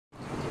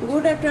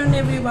Good afternoon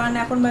everyone.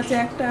 এখন বাজে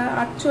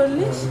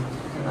 1:48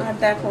 আর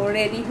দেখো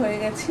রেডি হয়ে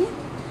গেছি।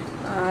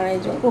 আর এই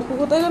যে কোকো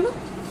কোথায় গেল?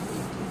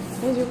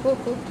 এই যে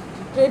কোকো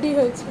রেডি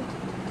হয়েছে,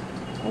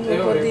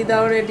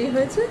 দিদাও রেডি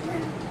হয়েছে।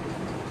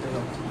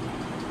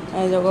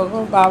 এই যে কোকো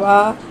বাবা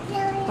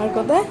আর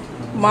কোথায়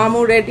মামু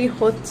রেডি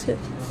হচ্ছে।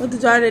 ও তো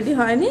জয় রেডি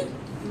হয়নি।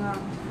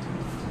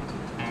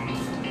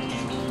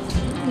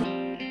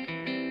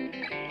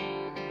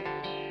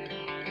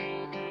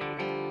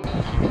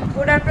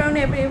 Good afternoon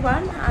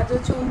everyone. আজ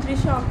হচ্ছে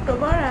 29শে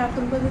অক্টোবর আর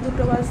এখন বাজে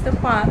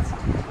 2:05।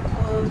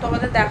 তো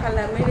তোমাদের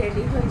দেখালাম আমি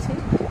রেডি হয়েছি।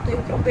 তো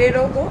একটু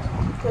বেরোবো,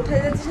 কোথায়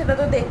যাচ্ছি সেটা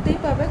তো দেখতেই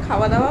পাবে।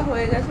 খাওয়া দাওয়া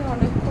হয়ে গেছে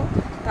অনেকক্ষণ,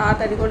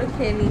 তাড়াতাড়ি করে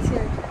খেয়ে নিয়েছি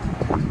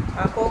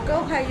আর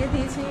কোকেও খাইয়ে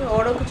দিয়েছি।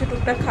 ওরও কিছু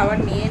টুকটাক খাবার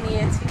নিয়ে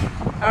নিয়েছি,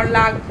 আর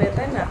লাগবে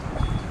তাই না।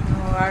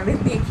 আর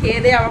খেয়ে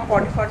দিয়ে আবার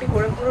পটি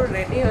করে পুরো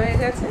রেডি হয়ে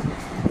গেছে।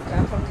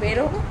 এখন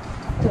বেরোবো।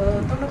 তো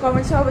তোমরা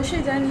কমেন্টসে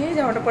অবশ্যই জানিয়ে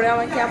জামাটা পরে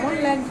আমার কেমন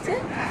লাগছে।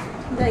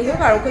 যাই হোক,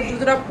 আর ওকে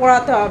জুতোটা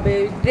পরাতে হবে।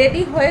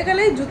 রেডি হয়ে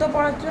গেলেই জুতো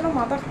পরার জন্য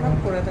মাথা খারাপ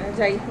করে দেয়।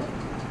 যাই হোক,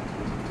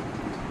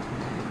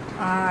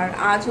 আর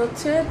আজ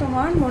হচ্ছে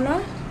তোমার মনে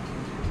হয়,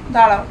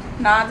 দাঁড়াও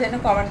না জেনে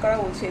কমেন্ট করা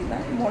উচিত না,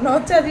 মনে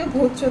হচ্ছে আজকে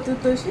ভূত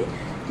চতুর্দশী।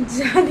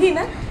 জানি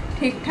না,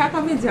 ঠিকঠাক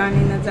আমি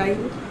জানি না। যাই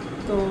হোক,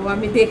 তো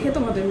আমি দেখে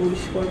তোমাদের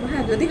উইশ করবো।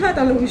 হ্যাঁ, যদি হয়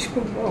তাহলে উইশ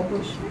করবো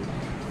অবশ্যই।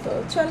 তো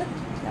চলো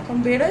এখন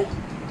বেরোই।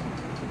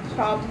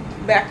 সব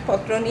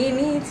ব্যাগপত্র নিয়ে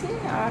নিয়েছি,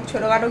 আর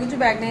ছোটোখাটো কিছু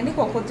ব্যাগ নিয়ে নিই।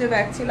 কোকোর যে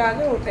ব্যাগ ছিল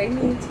আগে ওটাই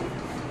নিয়েছি,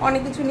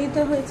 অনেক কিছু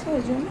নিতে হয়েছে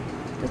ওই জন্য।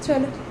 তো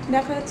চলো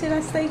দেখা যাচ্ছে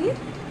রাস্তায় গিয়ে।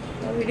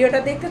 ভিডিওটা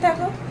দেখতে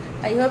থাকো।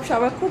 আই হোপ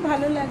সবার খুব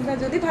ভালো লাগবে।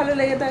 যদি ভালো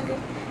লেগে থাকে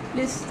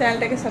প্লিজ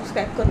চ্যানেলটাকে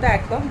সাবস্ক্রাইব করতে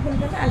একদম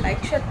ভুলবে না, আর লাইক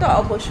শেয়ার তো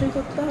অবশ্যই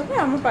করতে হবে।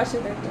 আমার পাশে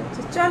দেখা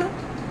হচ্ছে, চলো।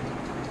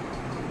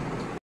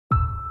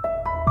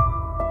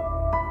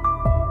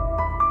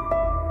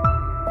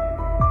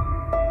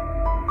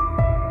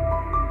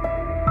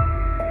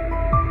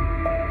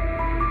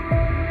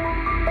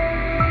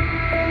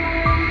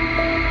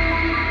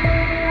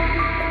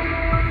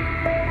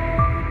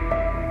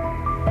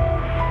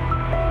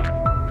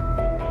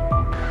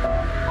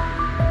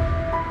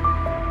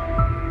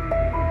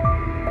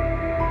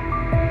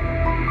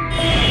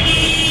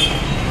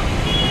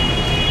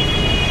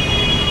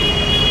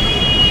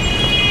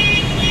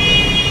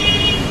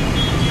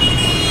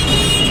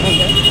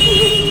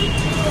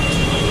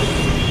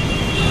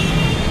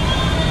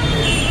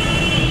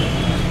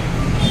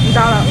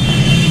 দাঁড়াও,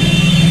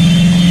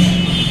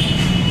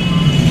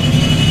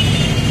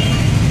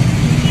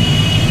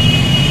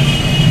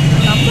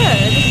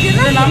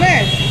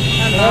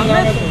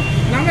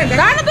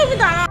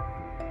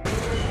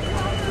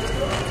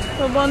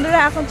 তো বন্ধুরা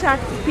এখন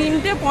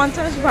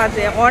 3:50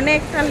 বাজে।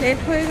 অনেকটা লেট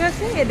হয়ে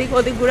গেছে। এদিক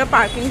ওদিক ঘুরে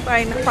পার্কিং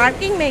পাই না,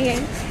 পার্কিং নেই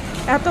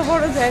এত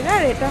বড় জায়গা।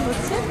 আর এটা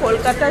হচ্ছে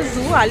কলকাতা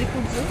জু,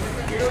 আলিপুর জু।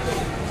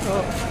 তো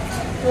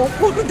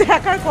কোকোর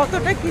দেখার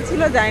কতটা কি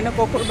ছিল জানি না।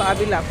 কোকোর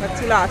ভাবি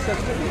লাফাচ্ছিল আসার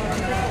জন্য।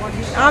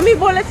 আমি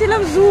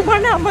বলেছিলাম জু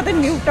মানে আমাদের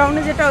নিউ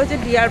টাউনে যেটা হচ্ছে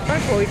ডিয়ার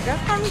পার্ক, ওইটা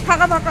কারণ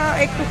ফাঁকা ফাঁকা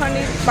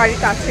একটুখানি বাড়ির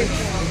কাছে।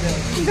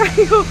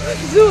 যাই হোক,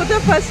 জুতে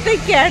ফার্স্টে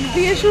ক্যাট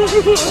দিয়ে শুরু।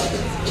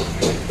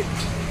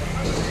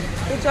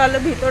 তো চলো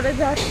ভিতরে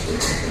যাচ্ছি।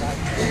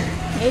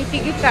 এই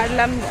টিকিট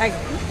কাটলাম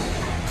একটু।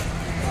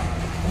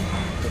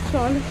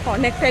 চল,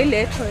 অনেকটাই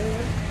লেট হয়ে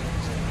গেল।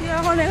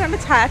 এখন এখানে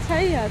ছায়া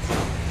ছাই আছে,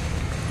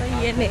 তো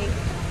ইয়ে নেই,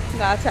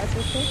 গাছ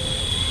আছে তো।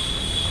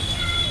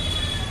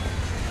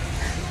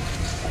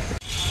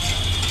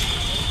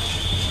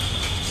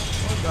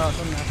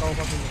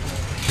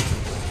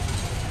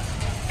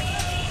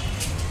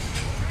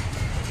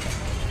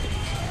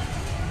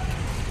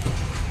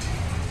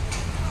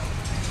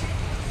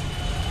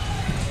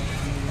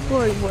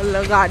 কই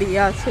বললো গাড়ি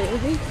আছে,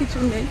 কিছু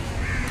নেই।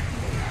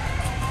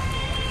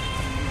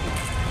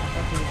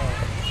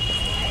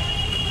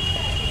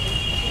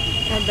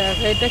 দেখ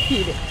এটা কি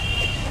রে,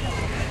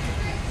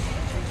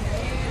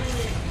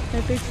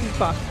 এটা কি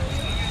পার্ক?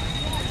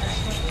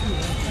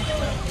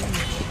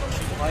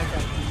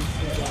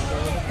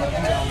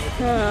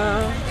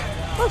 হ্যাঁ,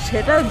 ও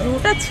সেটা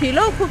জুটা ছিল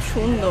খুব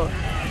সুন্দর,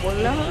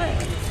 বললে হবে।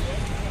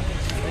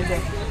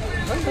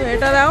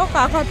 এটা দেখো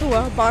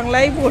কাকাতুয়া,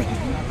 বাংলায় বলি।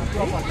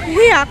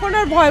 এখন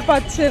আর ভয়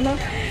পাচ্ছে না,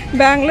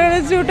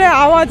 ব্যাঙ্গালোরের জুটা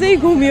আওয়াজেই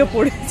ঘুমিয়ে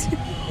পড়েছে।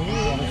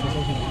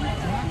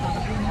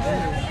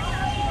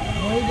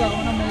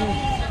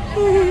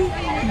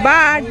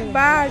 বার্ড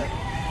বার্ড,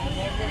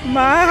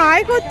 মা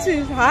হাই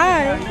করছিস?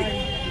 হাই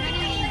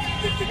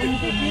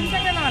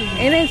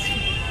এনেছি।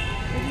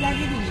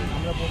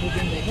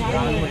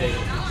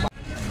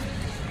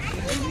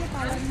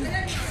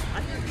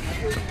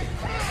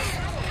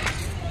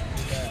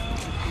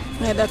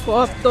 এটা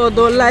কত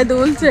দোল্লায়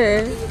দুলছে।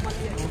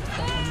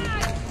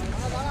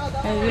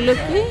 এগুলো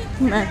কি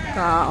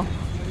ম্যাকাও?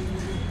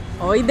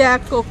 ওই দেখ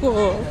কোকো,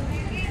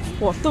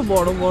 কত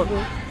বড় বড়।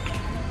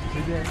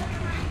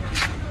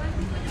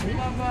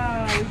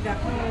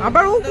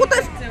 আবার ও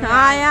কোথায়?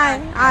 আয় আয়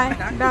আয়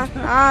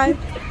আয়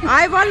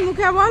আয়, বল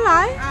মুখে বল,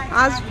 আয়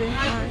আসবে।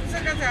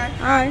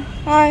 আয়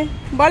আয়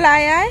বল,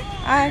 আয় আয়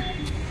আয়।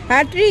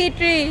 হ্যাঁ ট্রি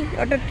ট্রি,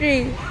 ওটা ট্রি।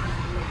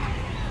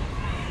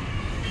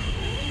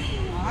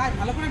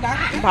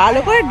 ভালো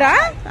করে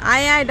ডাক,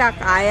 আয় আয় ডাক,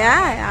 আয়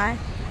আয় আয়।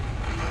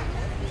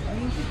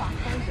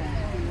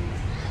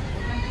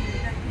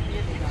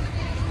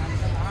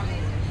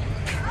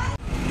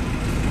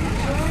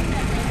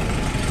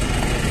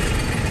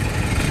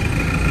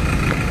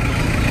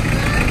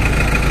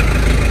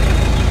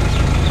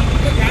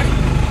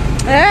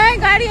 এই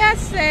গাড়ি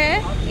আসছে,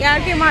 আর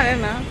কি মারে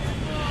না।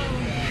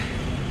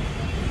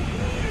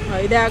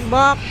 ওই দেখ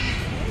বক,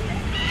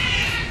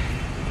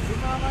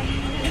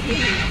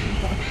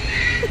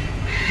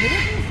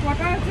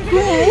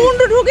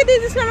 মুন্ডু ঢুকে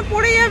দিয়েছিস কেন,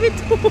 পড়ে যাবি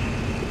তো।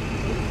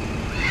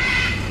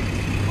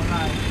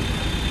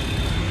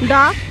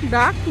 ডাক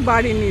ডাক,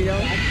 বাড়ি নিয়ে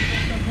যাও।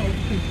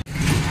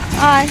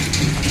 আয়,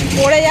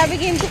 পড়ে যাবি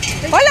কিন্তু।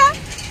 বলো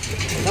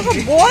তোকে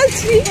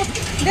বলছি,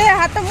 দে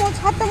হাতটা মুছ,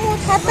 হাতটা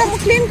মুছ, হাতটা মুখ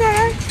ক্লিন কর।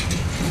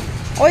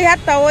 ওই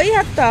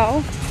হাতটাও।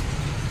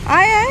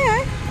 আয় আয়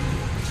আয়।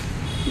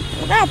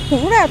 ওরা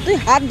পুরা, তুই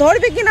হাত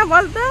ধরবি কিনা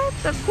বলতো,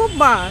 তোর খুব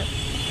বার।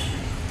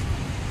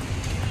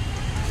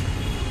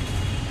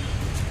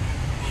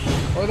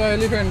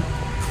 এলিফ্যান্ট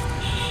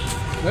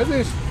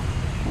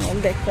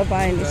দেখতে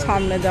পাইনি,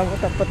 সামনে যাবো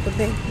তারপর তো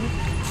দেখবি।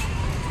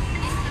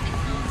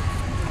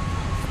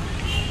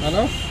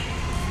 হ্যালো,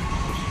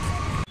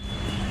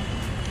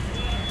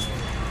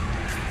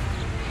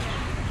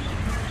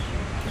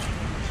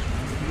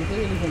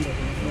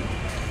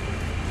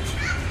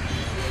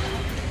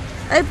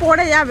 এই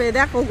পড়ে যাবে,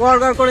 দেখো গড়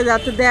গড় করে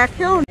যাচ্ছে,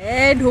 দেখেও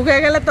এই ঢুকে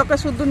গেলে তোকে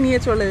শুধু নিয়ে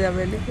চলে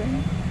যাবে।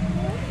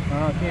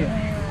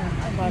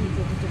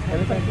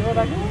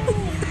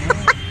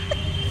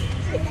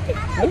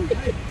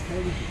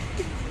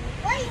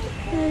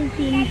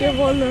 তিনটে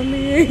বলো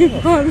নি,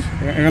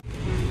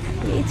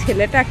 এই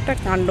ছেলেটা একটা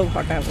কাণ্ড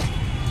ঘটাবে,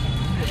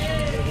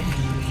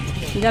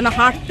 যেন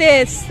হাঁটতে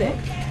এসছে,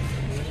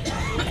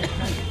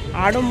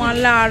 আরো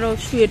মারলে আরো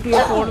শুয়ে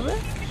টুয়ে পড়বে।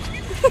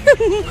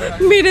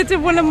 মেরেছে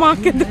বলে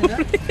মাকে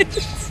ধরে।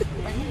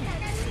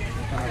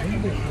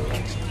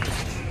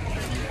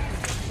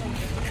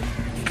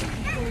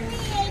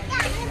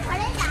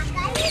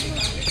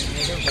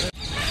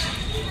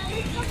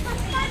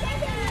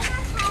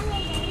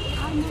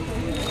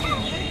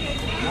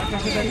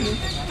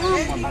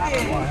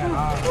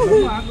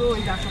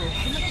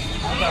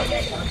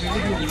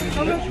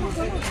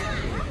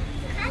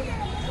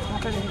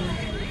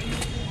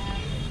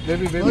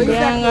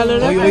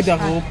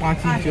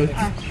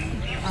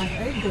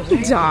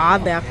 যা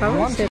দেখাবে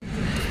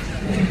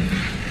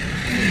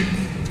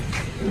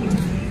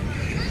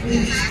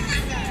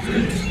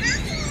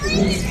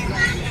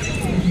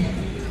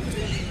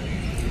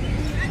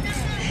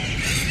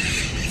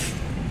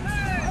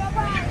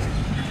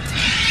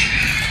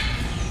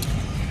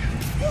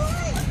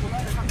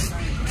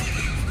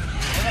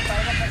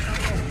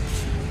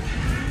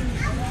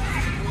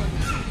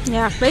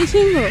একটাই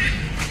সিংহ।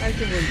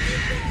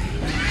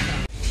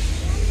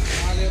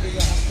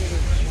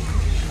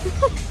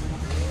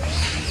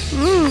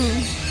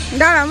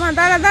 দাঁড়া মা,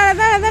 দাঁড়া দাঁড়া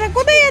দাঁড়া দাঁড়া,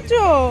 কোথায় যাচ্ছ?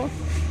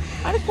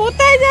 আরে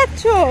কোথায়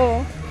যাচ্ছ?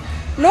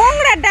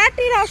 নোংরা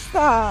ডাটি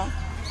রাস্তা।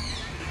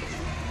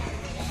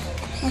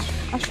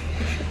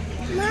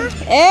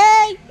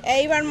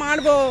 এইবার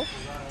মারবো।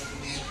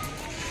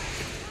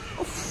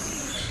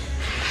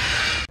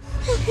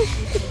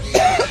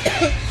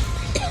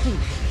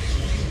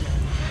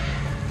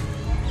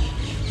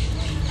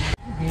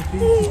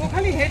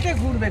 খালি হেঁটে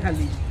ঘুরবে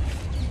খালি।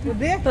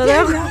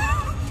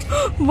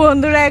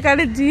 বন্ধুরা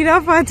এখানে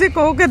জিরাফ আছে,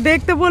 কাউকে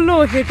দেখতে বললো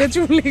হেঁটে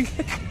চলে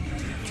গেছে।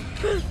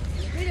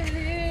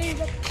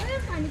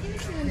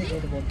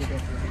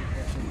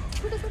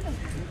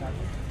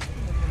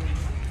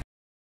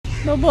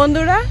 তো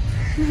বন্ধুরা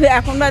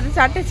এখন বাজে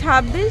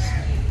 4:26,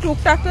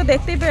 টুকটাক তো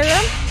দেখতেই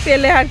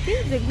পেলে আর কি,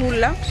 যে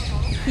ঘুরলাম।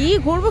 কি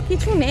ঘুরবো,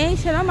 কিছু নেই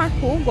সেরকম, আর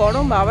খুব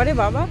গরম বাবারে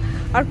বাবা।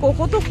 আর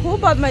কোকো তো খুব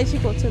বদমাইশি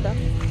করছে, দা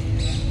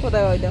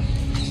কোথায় ওই দা,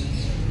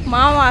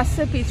 মাও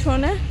আসছে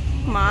পিছনে,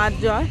 মা আর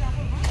জয়।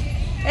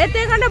 এতে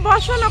এখানে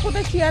বসো না,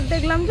 কোথায় চেয়ার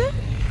দেখলাম যে,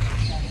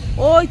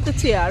 ওই তো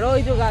চেয়ার,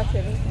 ওই যে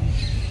গাছের,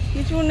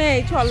 কিছু নেই।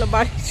 চলো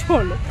বাড়ি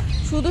চলো,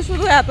 শুধু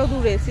শুধু এত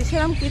দূরে এসেছি,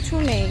 সেরকম কিছু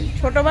নেই।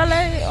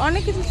 ছোটোবেলায়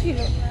অনেক কিছু ছিল,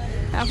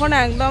 এখন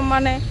একদম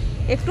মানে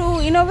একটু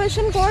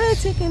ইনোভেশন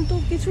করেছে, কিন্তু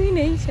কিছুই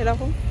নেই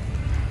সেরকম।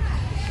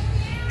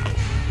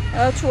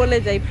 চলে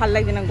যাই, ভাল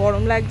লাগছে না,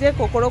 গরম লাগছে,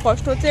 কোকোরও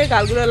কষ্ট হচ্ছে,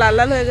 গালগুলো লাল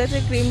লাল হয়ে গেছে,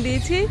 ক্রিম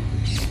দিয়েছি,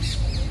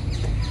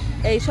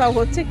 এইসব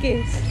হচ্ছে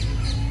কেস।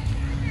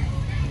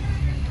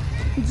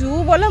 জু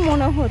বলে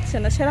মনে হচ্ছে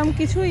না, সেরকম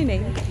কিছুই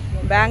নেই।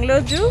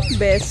 ব্যাঙ্গালোর জু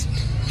বেস্ট,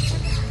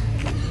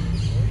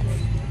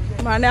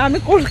 মানে আমি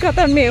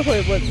কলকাতার মেয়ে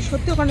হয়ে বলছি,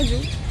 সত্যি ওখানে জু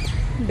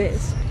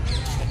বেস্ট।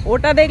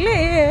 ওটা দেখলে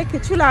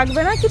কিছু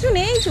লাগবে না, কিছু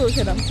নেই তো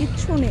সেরকম,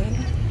 কিচ্ছু নেই।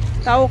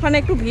 তাও ওখানে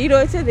একটু ভিড়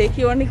হয়েছে, দেখি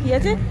ওখানে কি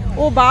আছে।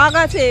 ও বাঘ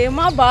আছে,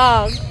 মা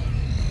বাঘ,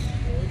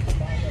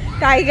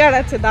 টাইগার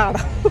আছে,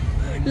 দাঁড়াও,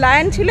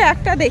 লায়ন ছিল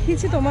একটা,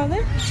 দেখিয়েছি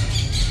তোমাদের।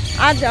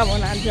 আর যাবো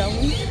না, আর যাবো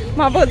না,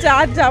 মা বলছে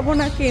আর যাবো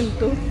না,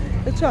 কিন্তু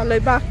চলো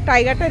বাঘ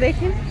টাইগারটা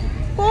দেখি।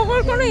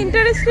 ওর কোনো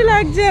ইন্টারেস্টই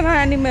লাগছে না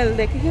অ্যানিমেল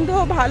দেখে, কিন্তু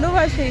ও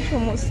ভালোবাসে এই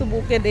সমস্ত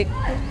বুকে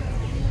দেখতে।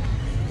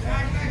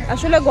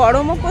 আসলে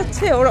গরমও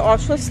করছে, ওর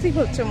অস্বস্তি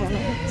হচ্ছে মনে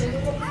হচ্ছে,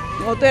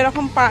 ও তো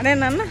এরকম পারে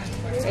না, না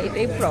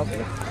এইটাই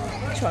প্রবলেম।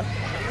 চল,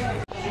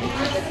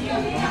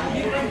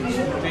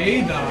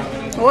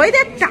 ওই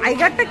দেখ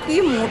টাইগারটা কি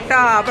মোটা,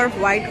 আবার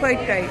হোয়াইট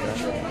হোয়াইট টাইগার।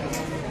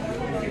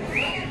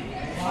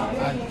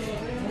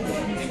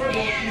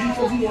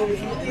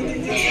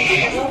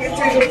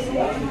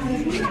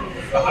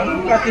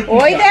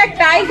 ওই দেখ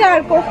টাইগার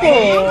কোকো।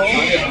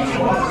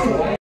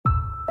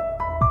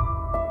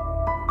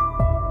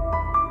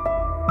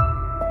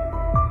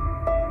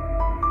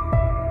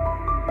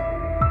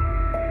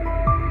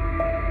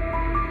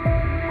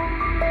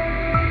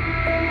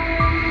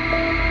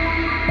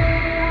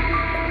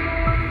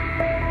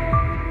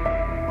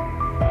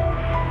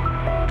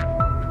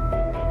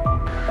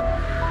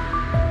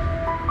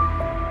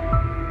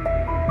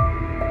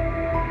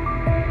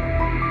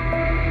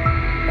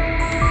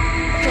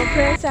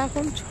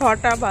 এখন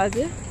 6টা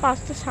বাজে,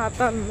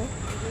 5:57।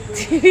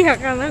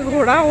 চিড়িয়াখানা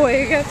ঘোরা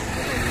হয়ে গেছে,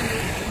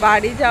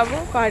 বাড়ি যাব।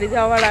 বাড়ি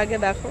যাওয়ার আগে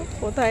দেখো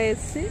কোথায়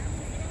এসছি,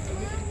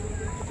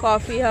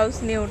 কফি হাউস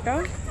নিউটা।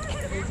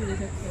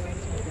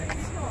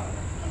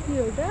 কি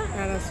ওটা?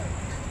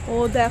 ও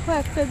দেখো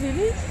একটা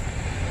জিনিস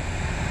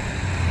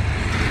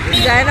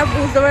যায় না,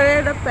 বুঝতে পারে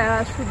এটা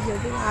প্যারাশুট।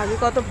 যদি আগে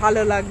কত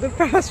ভালো লাগতো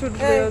প্যারাশুট।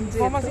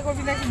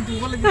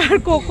 আর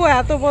কোকো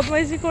এত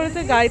বদমাইশি করেছে,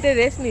 গাড়িতে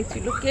রেস্ট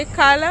নিচ্ছিল। কেক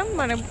খাওয়ালাম,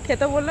 মানে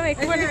খেতে বললাম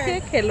একটুখানি,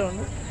 কেক খেলো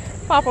না,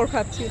 পাঁপড়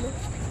খাচ্ছিল।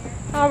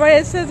 আবার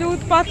এসে যে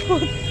উৎপাত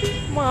করছে,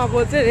 মা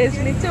বলছে রেস্ট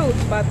নিচ্ছে,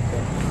 উৎপাত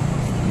করে।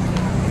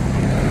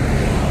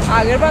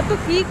 আগের বার তো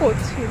কি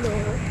করছিল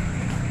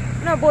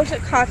না, বসে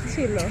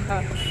খাচ্ছিল।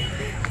 হ্যাঁ,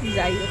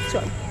 যাই হোক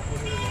চল।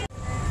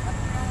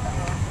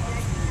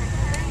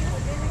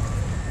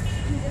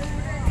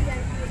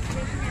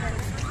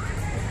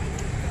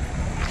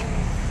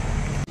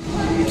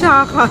 চা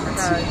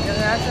খাচ্ছে,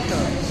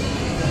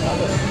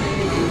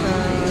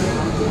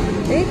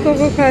 এই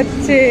কোকো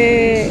খাচ্ছে।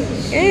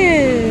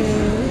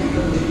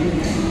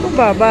 ও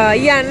বাবা,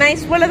 ইয়া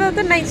নাইস বলে দাও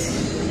তো, নাইস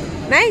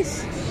নাইস।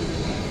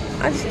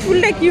 আচ্ছা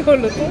চুলটা কি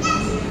হলো তো?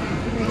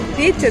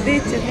 দিচ্ছে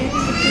দিচ্ছে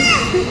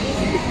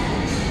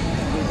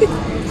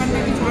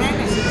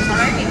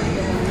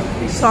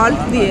সল্ট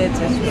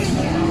দিয়েছে।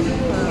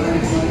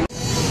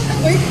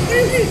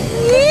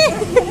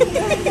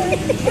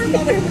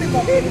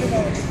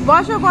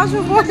 বসো বসো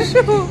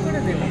বসো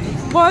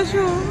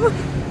বসো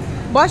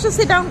বসো,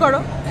 সিট ডাউন করো,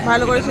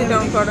 ভালো করে সিট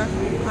ডাউন করো।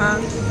 হ্যাঁ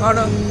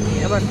করো,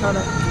 এবার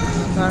ধরো।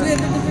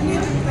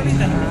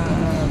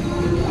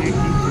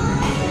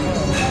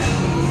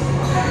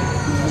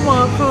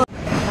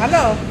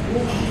 ভালো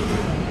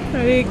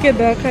রেখে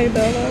দেখাই,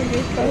 দাঁড়া।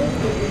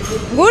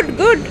 Good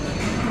good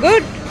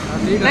good,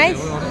 nice.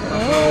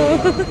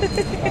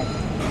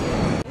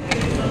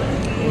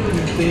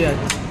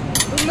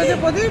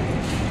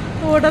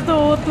 ওটা তো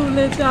ও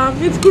তুলেছে,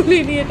 আমি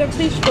তুলিনি, এটা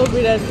ফিশ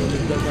বিরানি।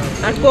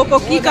 আর কোকো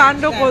কি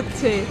কাণ্ড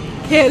করছে,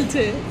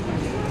 খেলছে।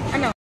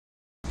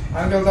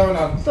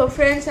 তো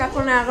ফ্রেন্ডস,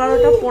 এখন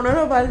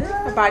 11:15 বাজে।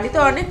 বাড়িতে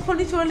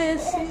অনেকক্ষণই চলে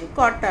এসেছি।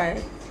 কটায়?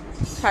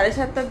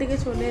 7:30টার দিকে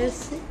চলে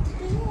এসেছি।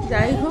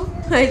 যাই হোক,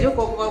 এই যে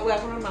কোকো বাবু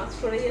এখনো নাচ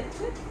করে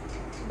যাচ্ছে।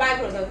 বাই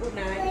করে দাও, good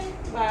night,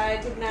 by,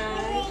 good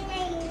night.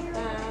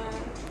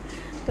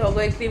 তো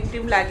ওকে ক্রিম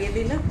টিম লাগিয়ে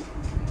দিলাম।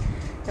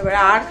 এবার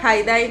আর খাই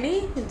দাইনি,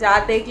 যা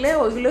দেখলে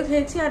ওইগুলো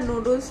খেয়েছি। আর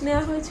নুডলস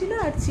নেওয়া হয়েছিল,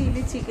 আর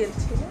চিলি চিকেন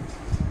ছিল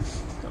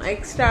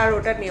এক্সট্রা, আর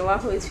ওটা নেওয়া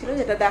হয়েছিল,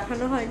 যেটা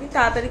দেখানো হয়নি,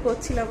 তাড়াতাড়ি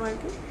করছিলাম আর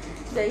কি।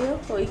 যাই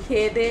হোক, ওই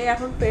খেয়ে দিয়ে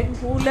এখন পেট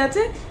ফুল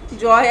আছে।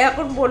 জয়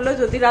এখন বললো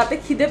যদি রাতে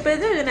খিদে পেয়ে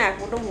যায়, ওই জন্য 1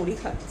 মুঠো মুড়ি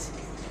খাচ্ছে।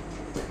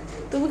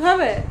 তুমি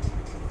খাবে?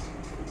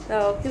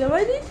 খিদে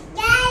পাইনি?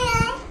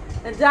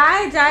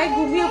 যায় যায়,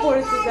 ঘুমিয়ে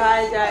পড়েছে,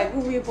 যায় যায়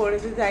ঘুমিয়ে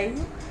পড়েছে। যাই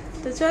হোক,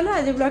 তো চলো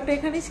আজ ব্লগটা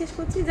এখানেই শেষ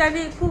করছি। জানি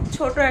খুব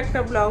ছোট একটা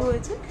ব্লগ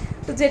হয়েছে,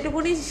 তো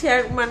যেটুকুনি শেয়ার,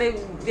 মানে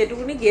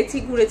যেটুকুনি গেছি,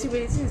 ঘুরেছি,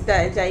 বেরিয়েছি,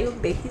 যাই হোক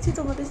দেখেছি,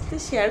 তোমাদের সাথে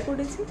শেয়ার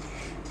করেছি।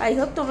 আই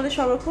হোপ তোমাদের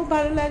সবার খুব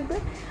ভালো লাগবে।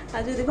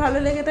 আর যদি ভালো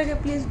লেগে থাকে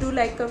please do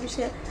like, comment,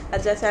 share. আর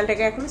যা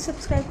চ্যানেলটাকে এখনো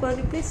সাবস্ক্রাইব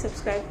করেনি প্লিজ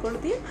সাবস্ক্রাইব করে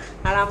দিও।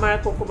 আর আমার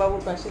কোকো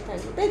বাবুর পাশে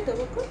থাকবে, তাই তো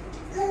কোকো?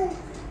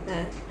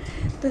 হ্যাঁ,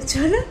 তো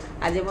চলো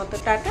আজের মতো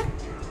টাটা।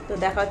 তো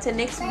দেখা হচ্ছে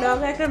নেক্সট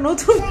ব্লগে একটা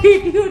নতুন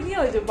ভিডিও নিয়ে।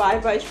 ওই যে বাই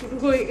বাই শুরু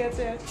হয়ে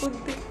গেছে এখন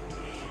থেকে।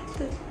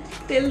 তো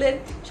টেল দেন,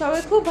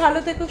 সবাই খুব ভালো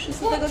থেকো,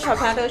 সুস্থ থেকো,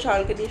 সাবধানে থেকো,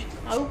 সবাইকে নিয়ে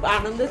খুব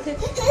আনন্দ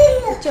থেকো।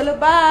 চলো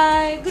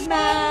বাই, গুড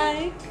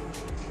নাইট,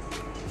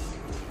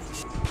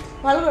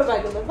 ভালো করে বাই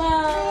করবে,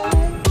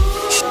 বাই।